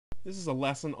This is a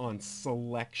lesson on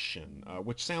selection,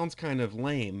 which sounds kind of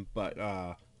lame, but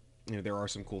there are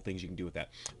some cool things you can do with that.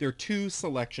 There are two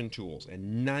selection tools,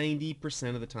 and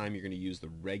 90% of the time you're going to use the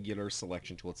regular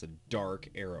selection tool. It's a dark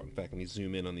arrow. In fact, let me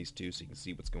zoom in on these two so you can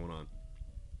see what's going on.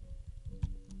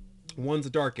 One's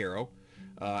a dark arrow,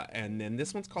 and then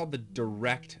this one's called the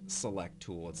direct select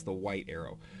tool. It's the white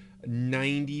arrow.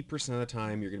 90% of the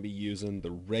time you're going to be using the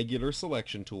regular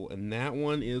selection tool, and that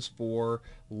one is for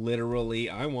literally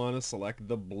I want to select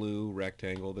the blue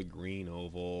rectangle, the green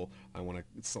oval, I want to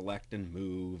select and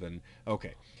move, and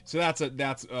okay, so that's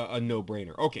a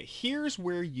no-brainer. Okay, here's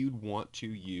where you'd want to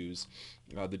use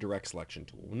the direct selection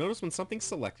tool. Notice when something's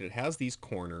selected, it has these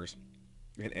corners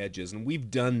and edges, and we've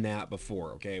done that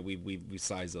before. Okay, we've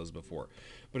sized those before.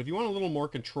 But if you want a little more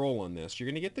control on this, you're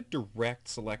going to get the direct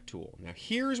select tool. Now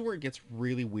here's where it gets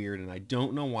really weird, and I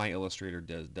don't know why Illustrator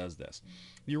does this.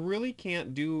 You really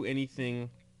can't do anything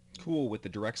cool with the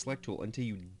direct select tool until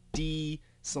you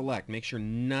deselect. Make sure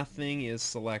nothing is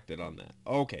selected on that.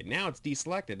 Okay, now it's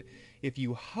deselected. If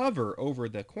you hover over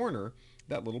the corner,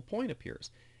 that little point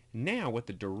appears. Now with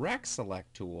the direct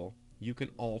select tool, you can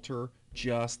alter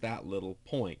just that little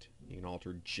point. You can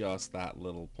alter just that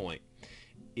little point.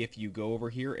 If you go over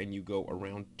here and you go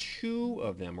around two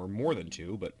of them, or more than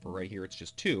two, but for right here it's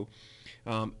just two,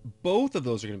 both of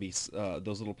those are going to be,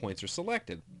 those little points are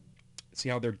selected. See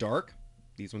how they're dark?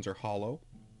 These ones are hollow.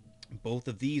 Both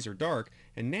of these are dark,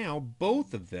 and now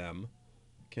both of them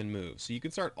can move. So you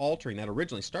can start altering. That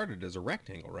originally started as a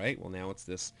rectangle, right? Well, now it's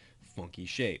this funky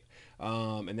shape.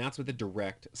 And that's with the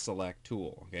direct select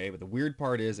tool, okay? But the weird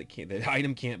part is the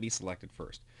item can't be selected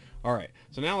first. All right,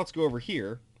 so now let's go over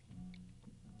here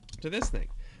to this thing.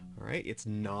 All right, it's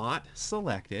not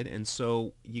selected, and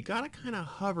so you gotta kind of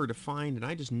hover to find, and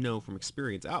I just know from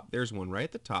experience, oh, there's one right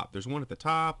at the top. There's one at the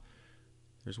top.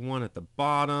 There's one at the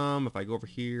bottom. If I go over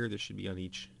here, there should be on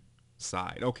each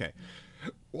side. Okay.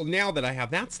 Well, now that I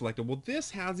have that selected, well, this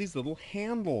has these little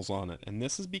handles on it, and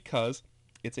this is because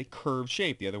it's a curved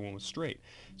shape. The other one was straight.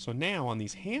 So now on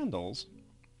these handles,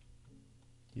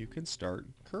 you can start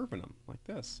curving them like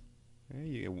this. Okay,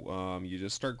 you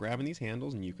just start grabbing these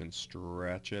handles and you can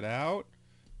stretch it out.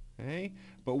 Okay,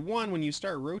 but when you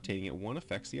start rotating it, one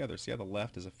affects the other. See how the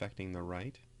left is affecting the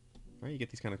right? All right, you get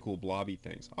these kind of cool blobby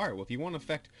things. All right, well, if you want to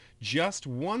affect just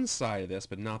one side of this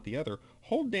but not the other,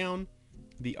 hold down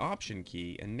the option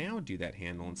key and now do that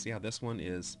handle and see how this one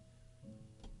is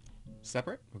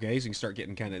separate. Okay, so you can start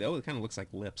getting kind of, oh, it kind of looks like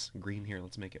lips. Green here,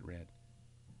 let's make it red.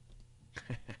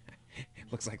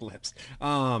 Looks like lips.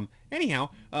 Anyhow,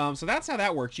 so that's how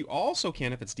that works. You also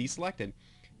can, if it's deselected,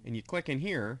 and you click in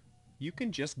here, you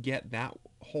can just get that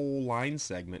whole line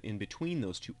segment in between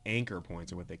those two anchor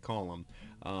points, or what they call them,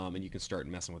 and you can start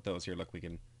messing with those. Here, look, we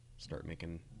can start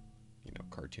making,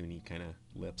 cartoony kind of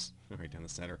lips right down the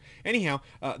center. Anyhow,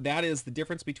 that is the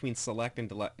difference between select and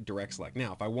direct select.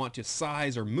 Now, if I want to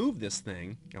size or move this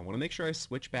thing, I want to make sure I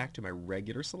switch back to my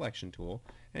regular selection tool,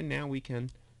 and now we can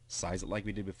size it like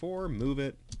we did before, move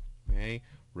it, okay,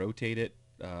 rotate it,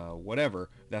 whatever.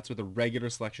 That's with a regular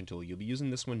selection tool. You'll be using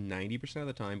this one 90% of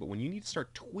the time, but when you need to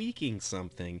start tweaking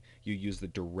something, you use the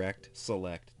direct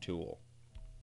select tool.